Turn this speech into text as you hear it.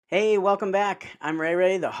Hey, welcome back. I'm Ray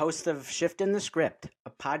Ray, the host of Shifting the Script, a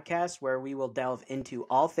podcast where we will delve into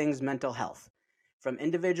all things mental health, from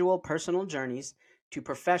individual personal journeys to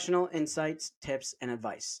professional insights, tips, and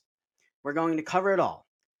advice. We're going to cover it all.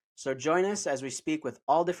 So join us as we speak with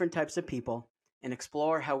all different types of people and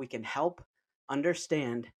explore how we can help,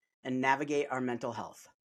 understand, and navigate our mental health.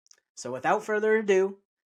 So without further ado,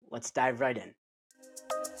 let's dive right in.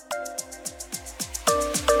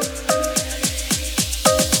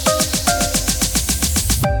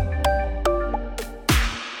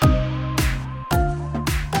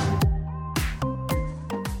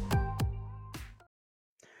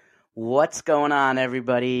 What's going on,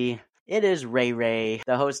 everybody? It is Ray Ray,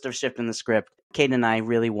 the host of Shifting the Script. Kate and I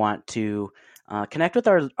really want to connect with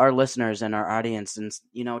our listeners and our audience, and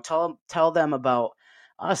tell them about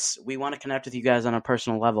us. We want to connect with you guys on a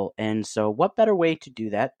personal level, and so what better way to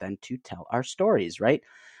do that than to tell our stories, right?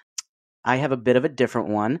 I have a bit of a different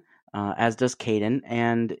one, as does Caden,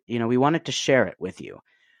 and we wanted to share it with you.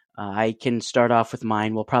 I can start off with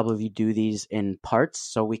mine. We'll probably do these in parts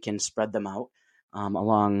so we can spread them out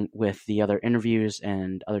along with the other interviews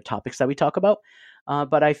and other topics that we talk about.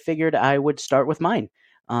 But I figured I would start with mine.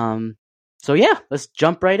 So yeah, let's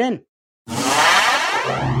jump right in.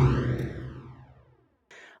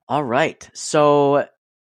 All right. So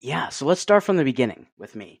let's start from the beginning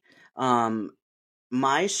with me.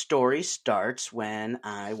 My story starts when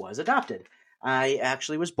I was adopted. I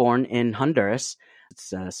actually was born in Honduras.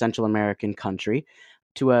 It's a Central American country,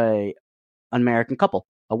 to an American couple,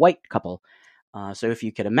 a white couple. So if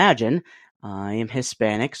you could imagine, I am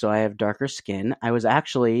Hispanic, so I have darker skin. I was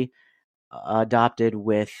actually adopted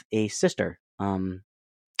with a sister,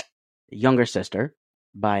 younger sister,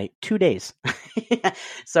 by 2 days.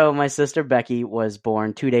 So my sister Becky was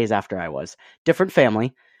born 2 days after I was. Different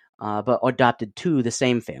family, but adopted to the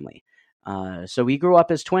same family. So we grew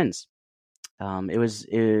up as twins.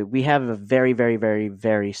 We have a very, very, very,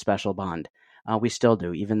 very special bond. We still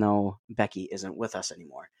do, even though Becky isn't with us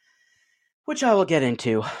anymore, which I will get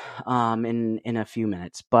into in a few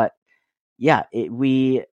minutes. But yeah,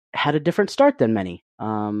 we had a different start than many.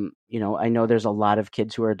 I know there's a lot of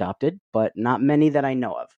kids who are adopted, but not many that I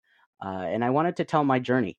know of. And I wanted to tell my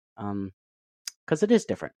journey because it is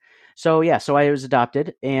different. So I was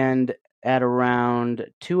adopted, and at around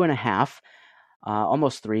 2.5,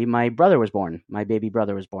 almost 3, my brother was born. My baby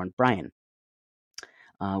brother was born, Brian.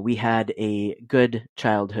 We had a good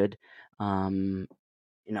childhood.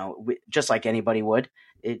 Just like anybody would.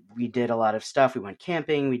 We did a lot of stuff. We went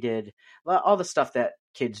camping. We did all the stuff that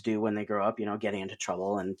kids do when they grow up, getting into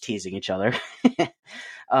trouble and teasing each other.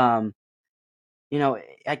 I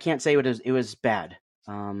can't say it was bad.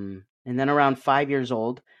 And then around 5 years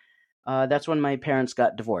old, that's when my parents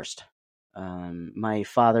got divorced. My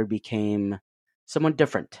father became someone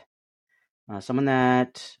different, someone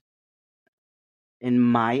that, in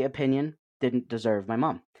my opinion, didn't deserve my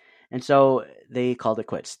mom. And so they called it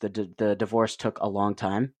quits. The divorce took a long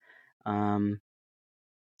time. Now,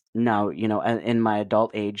 in my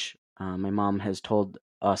adult age, my mom has told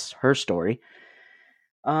us her story,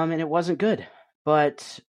 and it wasn't good.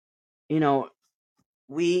 But,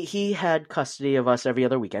 he had custody of us every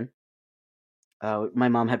other weekend. My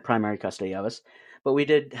mom had primary custody of us, but we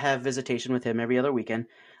did have visitation with him every other weekend.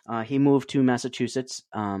 He moved to Massachusetts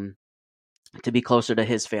to be closer to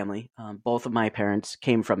his family. Both of my parents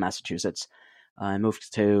came from Massachusetts. I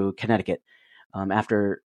moved to Connecticut right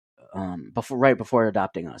before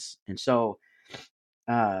adopting us, and so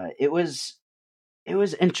it was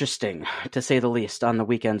interesting, to say the least, on the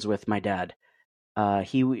weekends with my dad.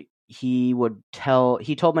 He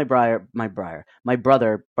told my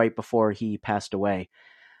brother right before he passed away.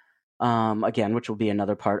 Again, which will be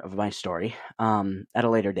another part of my story at a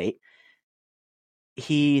later date.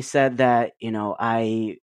 He said that,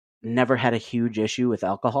 I never had a huge issue with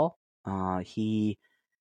alcohol.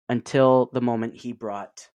 Until the moment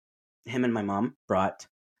him and my mom brought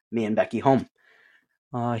me and Becky home.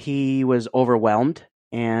 He was overwhelmed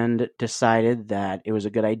and decided that it was a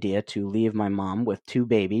good idea to leave my mom with 2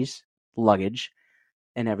 babies, luggage,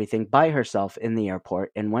 and everything by herself in the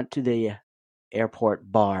airport, and went to the airport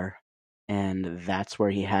bar, and that's where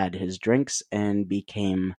he had his drinks and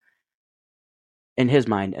became, in his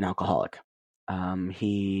mind, an alcoholic.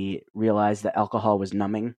 He realized that alcohol was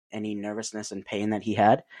numbing any nervousness and pain that he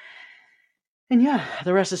had. And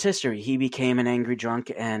the rest is history. He became an angry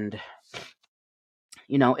drunk, and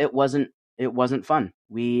it wasn't fun.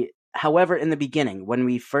 However, in the beginning, when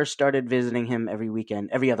we first started visiting him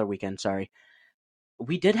every other weekend,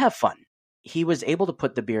 we did have fun. He was able to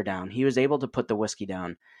put the beer down. He was able to put the whiskey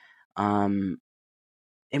down.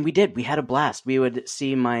 and we had a blast. We would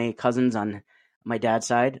see my cousins on my dad's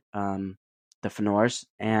side, the Fenors,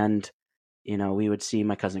 and we would see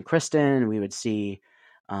my cousin Kristen. We would see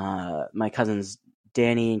my cousins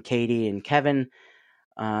Danny and Katie and Kevin.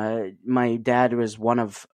 My dad was one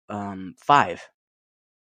of five,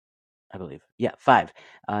 I believe. Yeah, five.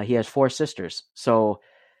 He has four sisters, so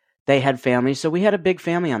they had families. So we had a big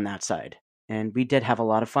family on that side, and we did have a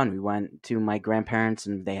lot of fun. We went to my grandparents,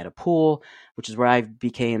 and they had a pool, which is where I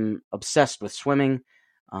became obsessed with swimming,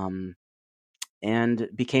 and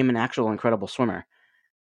became an actual incredible swimmer.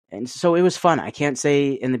 And so it was fun. I can't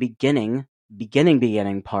say in the beginning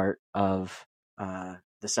part of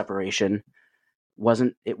the separation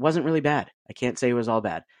wasn't really bad. I can't say it was all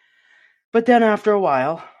bad. But then after a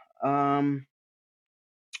while,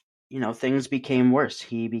 things became worse.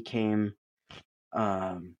 He became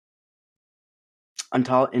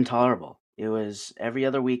intolerable. It was every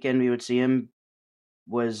other weekend we would see him.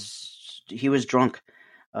 He was drunk.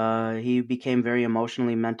 He became very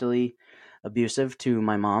emotionally, mentally abusive to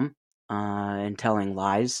my mom, and telling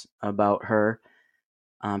lies about her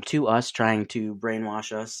to us, trying to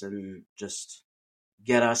brainwash us and just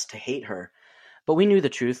get us to hate her. But we knew the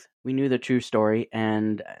truth. We knew the true story,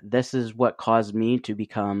 and this is what caused me to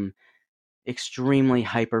become extremely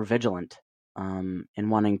hyper vigilant, in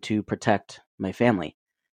wanting to protect my family.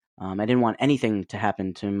 I didn't want anything to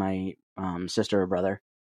happen to my sister or brother,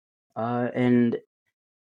 and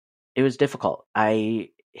it was difficult. I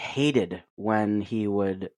hated when he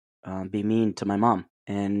would be mean to my mom,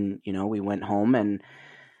 and we went home, and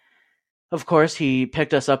of course he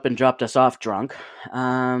picked us up and dropped us off drunk.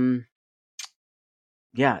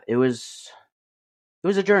 Yeah, it was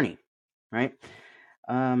a journey, right?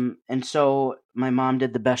 And so my mom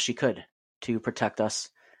did the best she could to protect us.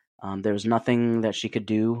 There was nothing that she could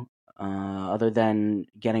do other than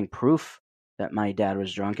getting proof that my dad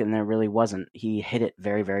was drunk, and there really wasn't. He hid it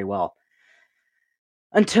very, very well.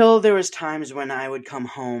 Until there was times when I would come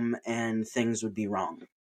home and things would be wrong.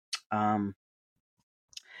 And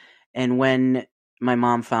when my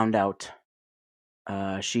mom found out,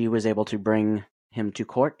 she was able to bring him to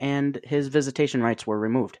court, and his visitation rights were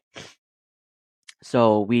removed.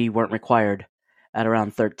 So we weren't required at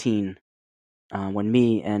around 13, when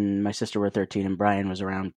me and my sister were 13 and Brian was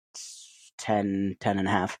around 10 and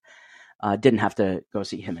a half, didn't have to go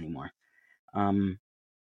see him anymore.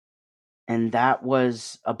 And that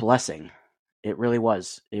was a blessing. It really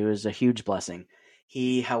was. It was a huge blessing.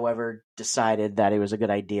 He, however, decided that it was a good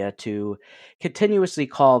idea to continuously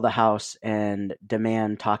call the house and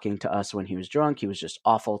demand talking to us when he was drunk. He was just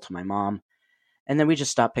awful to my mom. And then we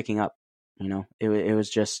just stopped picking up. It was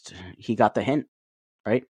just, he got the hint,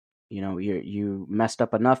 right? You messed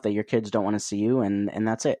up enough that your kids don't want to see you, and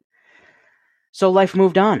that's it. So life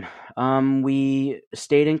moved on. We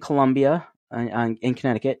stayed in Columbia, in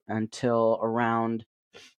Connecticut, until around,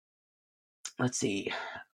 let's see,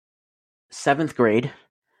 7th grade.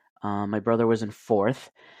 My brother was in 4th,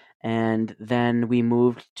 and then we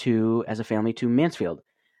moved as a family to Mansfield,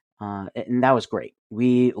 and that was great.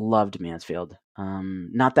 We loved Mansfield.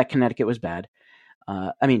 Not that Connecticut was bad.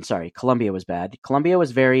 Columbia was bad. Columbia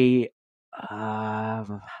was very,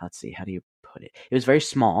 let's see, how do you put it? It was very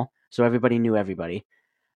small, so everybody knew everybody.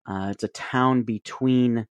 It's a town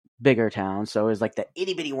between bigger towns, so it was like the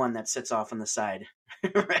itty bitty one that sits off on the side,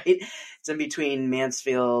 right? It's in between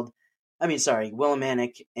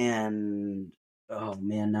Willimantic and, oh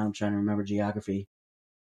man, now I'm trying to remember geography.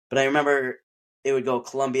 But I remember it would go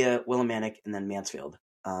Columbia, Willimantic, and then Mansfield.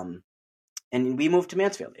 And we moved to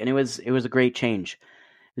Mansfield, and it was a great change.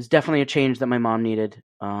 It was definitely a change that my mom needed,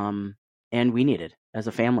 and we needed as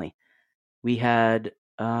a family. We had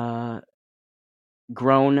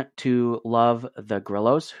grown to love the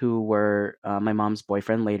Grillos, who were my mom's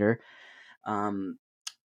boyfriend later.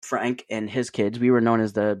 Frank and his kids. We were known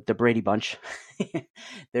as the Brady Bunch.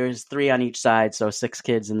 There's 3 on each side, so 6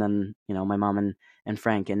 kids, and then my mom and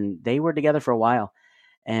Frank, and they were together for a while,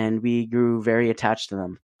 and we grew very attached to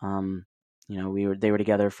them. They were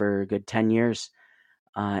together for a good 10 years,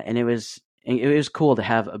 and it was cool to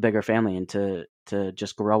have a bigger family and to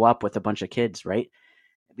just grow up with a bunch of kids, right?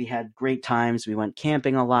 We had great times. We went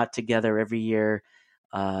camping a lot together every year.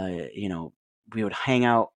 We would hang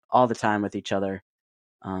out all the time with each other.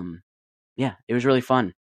 Yeah, it was really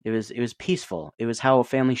fun. It was peaceful. It was how a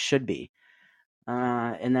family should be.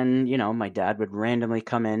 And then my dad would randomly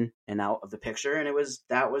come in and out of the picture, and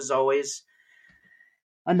that was always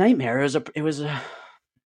a nightmare. It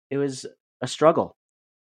was a struggle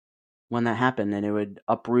when that happened, and it would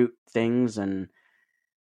uproot things and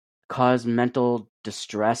cause mental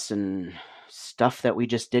distress and stuff that we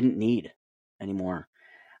just didn't need anymore.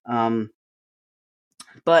 But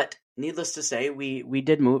needless to say, we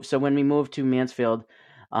did move. So when we moved to Mansfield,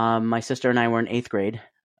 my sister and I were in 8th grade.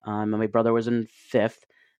 And my brother was in 5th.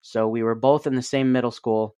 So we were both in the same middle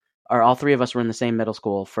school, or all three of us were in the same middle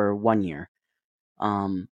school for 1 year.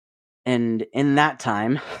 And in that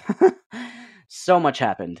time, so much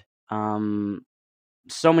happened.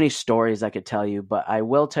 So many stories I could tell you, but I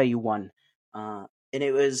will tell you one. And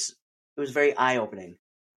it was very eye opening.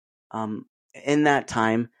 In that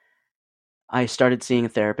time, I started seeing a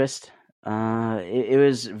therapist. It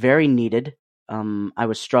was very needed. I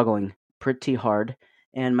was struggling pretty hard,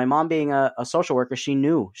 and my mom, being a social worker, she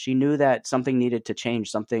knew that something needed to change.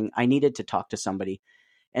 Something I needed to talk to somebody,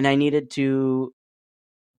 and I needed to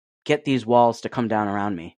get these walls to come down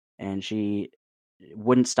around me. And she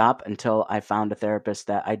wouldn't stop until I found a therapist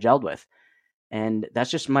that I gelled with. And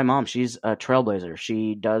that's just my mom. She's a trailblazer.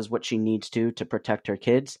 She does what she needs to protect her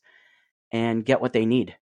kids and get what they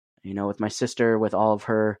need. With my sister, with all of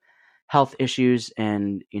her health issues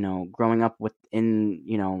and, growing up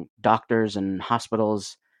within, doctors and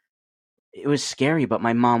hospitals, it was scary, but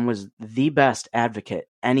my mom was the best advocate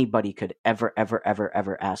anybody could ever, ever, ever,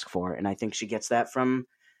 ever ask for. And I think she gets that from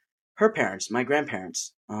her parents, my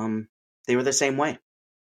grandparents. They were the same way,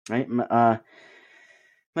 right?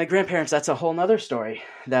 My grandparents, that's a whole nother story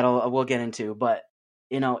that we'll get into, but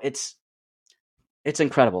it's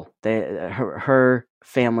incredible. Her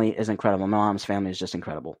family is incredible. My mom's family is just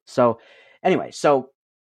incredible. So anyway,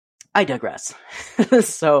 I digress.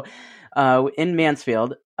 So in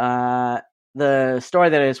Mansfield, the story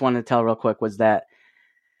that I just wanted to tell real quick was that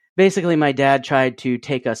basically my dad tried to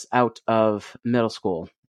take us out of middle school,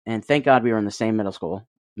 and thank God we were in the same middle school,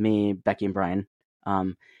 me, Becky, and Brian.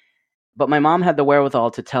 But my mom had the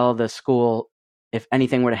wherewithal to tell the school, if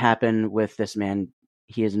anything were to happen with this man,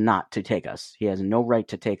 he is not to take us. He has no right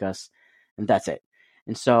to take us, and that's it.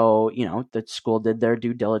 And so, the school did their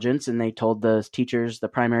due diligence, and they told the teachers, the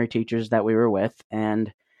primary teachers that we were with,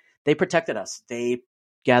 and they protected us. They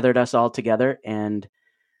gathered us all together and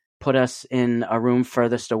put us in a room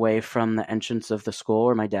furthest away from the entrance of the school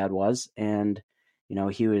where my dad was. And,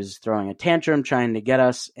 he was throwing a tantrum trying to get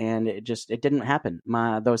us, and it didn't happen.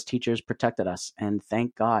 Those teachers protected us, and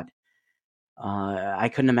thank God. I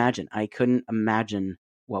couldn't imagine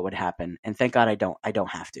what would happen. And thank God I don't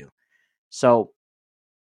have to. So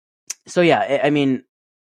yeah, I mean,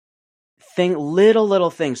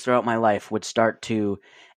 little things throughout my life would start to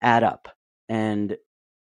add up and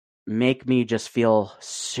make me just feel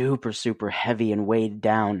super, super heavy and weighed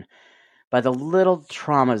down by the little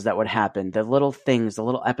traumas that would happen, the little things, the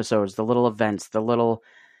little episodes, the little events, the little,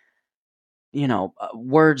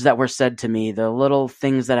 words that were said to me, the little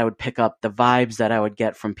things that I would pick up, the vibes that I would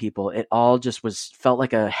get from people. It all just felt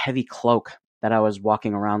like a heavy cloak that I was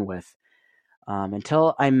walking around with.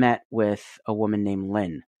 Until I met with a woman named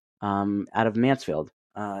Lynn, out of Mansfield,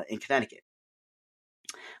 in Connecticut.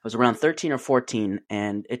 I was around 13 or 14,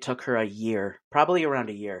 and it took her probably around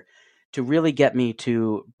a year, to really get me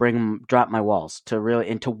to drop my walls,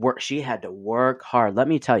 and to work. She had to work hard. Let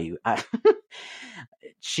me tell you,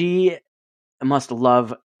 she must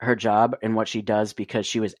love her job and what she does, because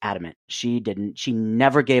she was adamant. She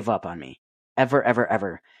never gave up on me, ever, ever,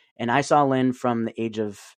 ever. And I saw Lynn from the age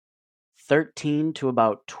of 13 to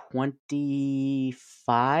about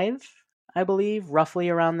 25, I believe, roughly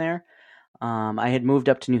around there. I had moved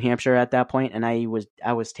up to New Hampshire at that point, and I was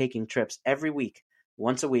taking trips every week,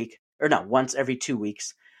 once every 2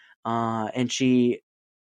 weeks. And she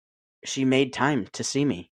made time to see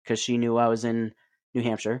me because she knew I was in New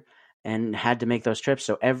Hampshire and had to make those trips.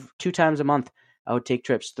 So 2 times a month, I would take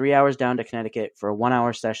trips, 3 hours down to Connecticut for a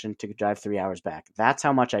 1-hour session to drive 3 hours back. That's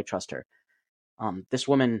how much I trust her. This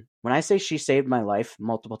woman, when I say she saved my life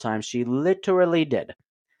multiple times, she literally did.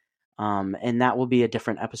 And that will be a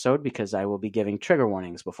different episode, because I will be giving trigger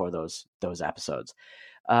warnings before those episodes.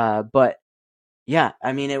 But yeah,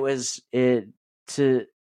 I mean, I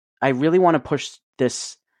really want to push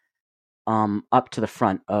this up to the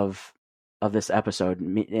front of this episode.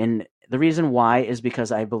 And the reason why is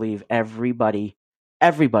because I believe everybody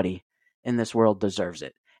in this world deserves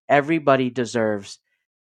it. Everybody deserves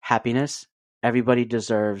happiness. Everybody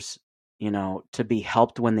deserves, to be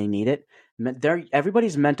helped when they need it.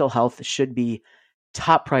 Everybody's mental health should be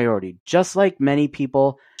top priority. Just like many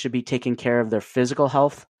people should be taking care of their physical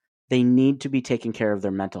health, they need to be taking care of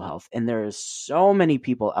their mental health. And there is so many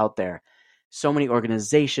people out there, so many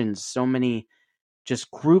organizations, so many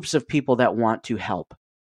just groups of people that want to help.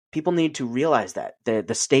 People need to realize that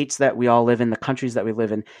the states that we all live in, the countries that we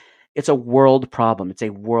live in, it's a world problem. It's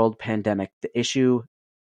a world pandemic. The issue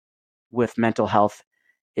with mental health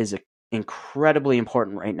is incredibly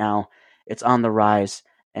important right now. It's on the rise,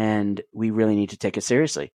 and we really need to take it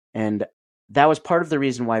seriously. And that was part of the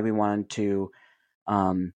reason why we wanted to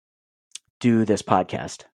do this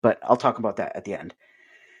podcast. But I'll talk about that at the end.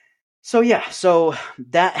 So yeah, so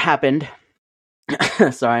that happened.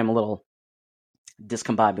 Sorry, I'm a little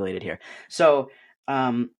discombobulated here. So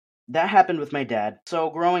that happened with my dad. So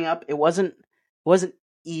growing up, it wasn't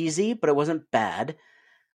easy, but it wasn't bad.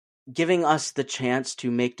 Giving us the chance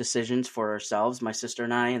to make decisions for ourselves, my sister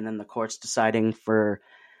and I, and then the courts deciding for,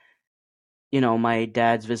 my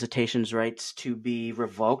dad's visitations rights to be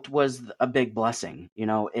revoked was a big blessing.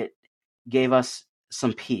 It gave us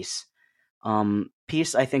some peace.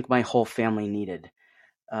 Peace I think my whole family needed.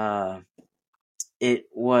 It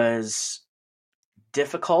was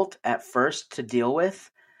difficult at first to deal with,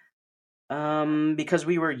 because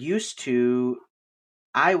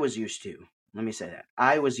I was used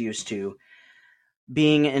to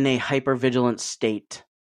being in a hypervigilant state,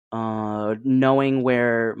 knowing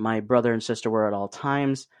where my brother and sister were at all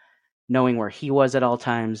times, knowing where he was at all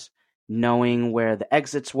times, knowing where the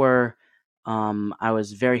exits were. I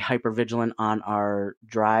was very hypervigilant on our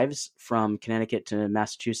drives from Connecticut to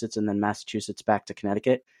Massachusetts and then Massachusetts back to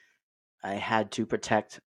Connecticut. I had to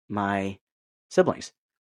protect my siblings.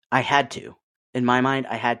 I had to. In my mind,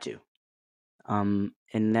 I had to.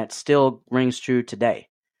 And that still rings true today.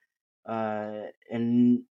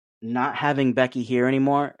 And not having Becky here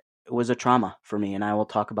anymore was a trauma for me, and I will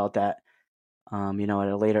talk about that, at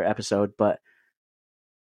a later episode. But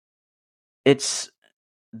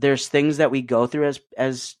there's things that we go through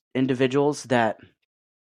as individuals that,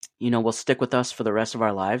 will stick with us for the rest of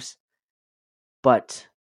our lives. But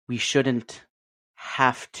we shouldn't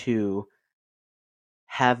have to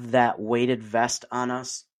have that weighted vest on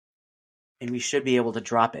us, and we should be able to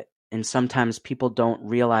drop it. And sometimes people don't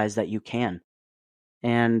realize that you can.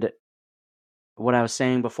 And what I was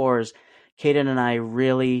saying before is Kaden and I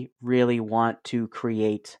really, really want to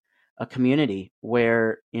create a community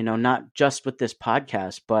where, not just with this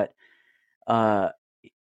podcast, but, on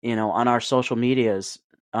our social medias,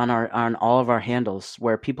 on all of our handles,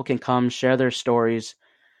 where people can come share their stories,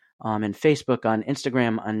 in Facebook, on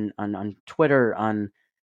Instagram, on Twitter, on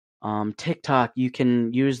TikTok. You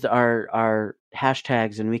can use our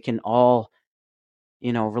hashtags, and we can all,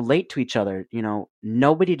 relate to each other.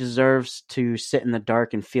 Nobody deserves to sit in the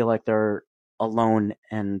dark and feel like they're alone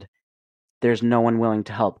and there's no one willing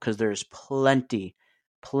to help, because there's plenty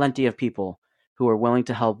of people who are willing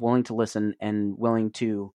to help, willing to listen, and willing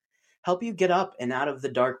to help you get up and out of the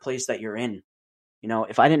dark place that you're in.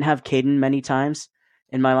 If I didn't have Caden many times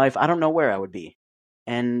in my life, I don't know where I would be.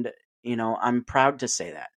 And, I'm proud to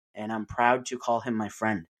say that. And I'm proud to call him my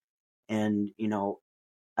friend. And,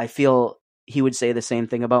 I feel he would say the same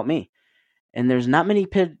thing about me. And there's not many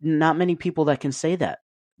people that can say that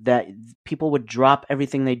people would drop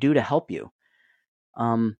everything they do to help you.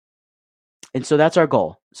 And so that's our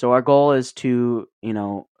goal. So our goal is to,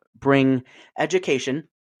 bring education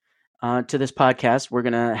to this podcast. We're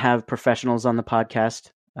going to have professionals on the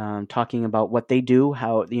podcast, talking about what they do,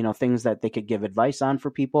 how, things that they could give advice on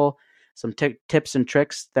for people, some tips and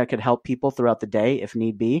tricks that could help people throughout the day if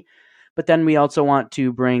need be. But then we also want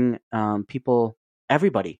to bring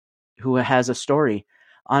everybody who has a story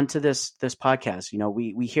onto this podcast.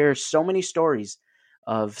 We hear so many stories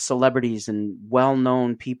of celebrities and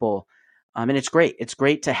well-known people, and it's great. It's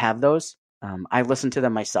great to have those. I listen to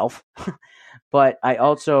them myself, but I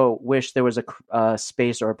also wish there was a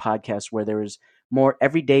space or a podcast where there was more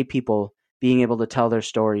everyday people being able to tell their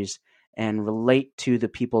stories and relate to the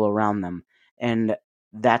people around them. And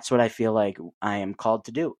that's what I feel like I am called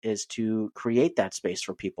to do, is to create that space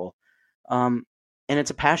for people. And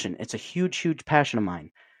it's a passion. It's a huge, huge passion of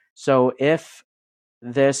mine. So if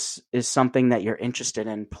this is something that you're interested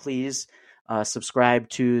in, please subscribe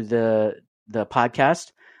to the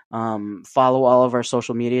podcast. Follow all of our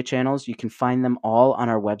social media channels. You can find them all on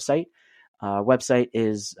our website. Website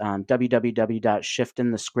is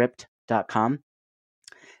www.shiftinthescript.com.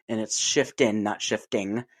 And it's shiftin, not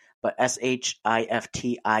shifting, but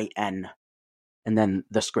SHIFTIN, and then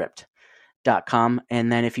thescript.com.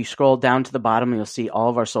 And then if you scroll down to the bottom, you'll see all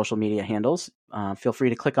of our social media handles. Feel free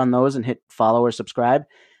to click on those and hit follow or subscribe.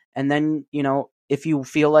 And then, if you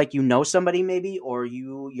feel like somebody maybe, or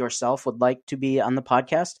you yourself would like to be on the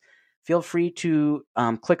podcast, feel free to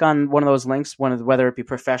click on one of those links, whether it be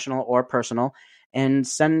professional or personal, and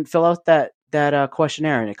fill out that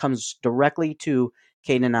questionnaire, and it comes directly to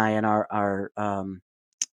Kate and I and our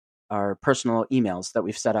personal emails that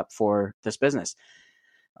we've set up for this business.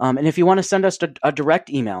 And if you want to send us a direct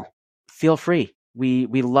email, feel free. we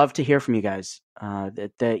love to hear from you guys.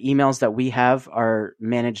 The emails that we have are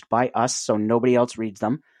managed by us, so nobody else reads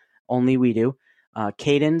them. Only we do.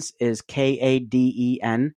 Cadence is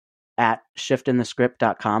KADEN at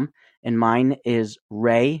shiftinthescript.com, and mine is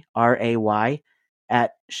Ray, RAY,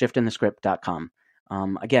 at shiftinthescript.com.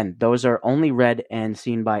 Again, those are only read and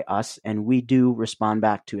seen by us, and we do respond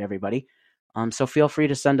back to everybody. So feel free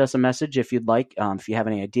to send us a message if you'd like. If you have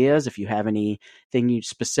any ideas, if you have anything you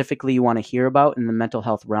specifically want to hear about in the mental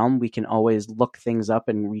health realm, we can always look things up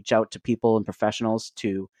and reach out to people and professionals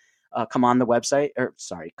to come on the website,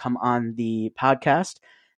 come on the podcast,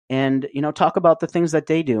 and talk about the things that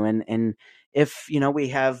they do. And if we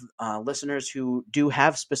have listeners who do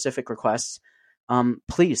have specific requests,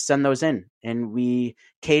 please send those in. And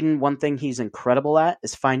Caden, one thing he's incredible at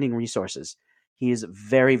is finding resources. He's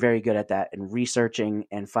very, very good at that and researching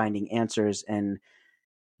and finding answers and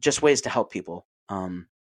just ways to help people.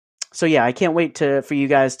 So yeah, I can't wait for you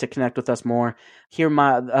guys to connect with us more, hear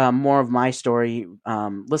more of my story,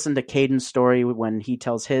 listen to Caden's story when he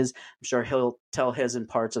tells his. I'm sure he'll tell his in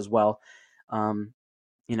parts as well.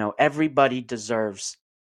 Everybody deserves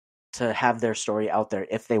to have their story out there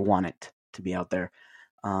if they want it to be out there,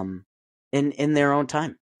 in their own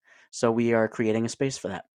time. So we are creating a space for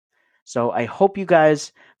that. So I hope you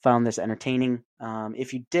guys found this entertaining.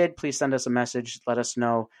 If you did, please send us a message. Let us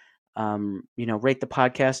know. Rate the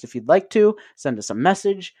podcast if you'd like to. Send us a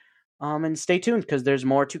message. And stay tuned because there's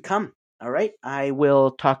more to come. All right. I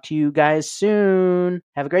will talk to you guys soon.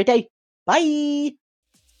 Have a great day. Bye.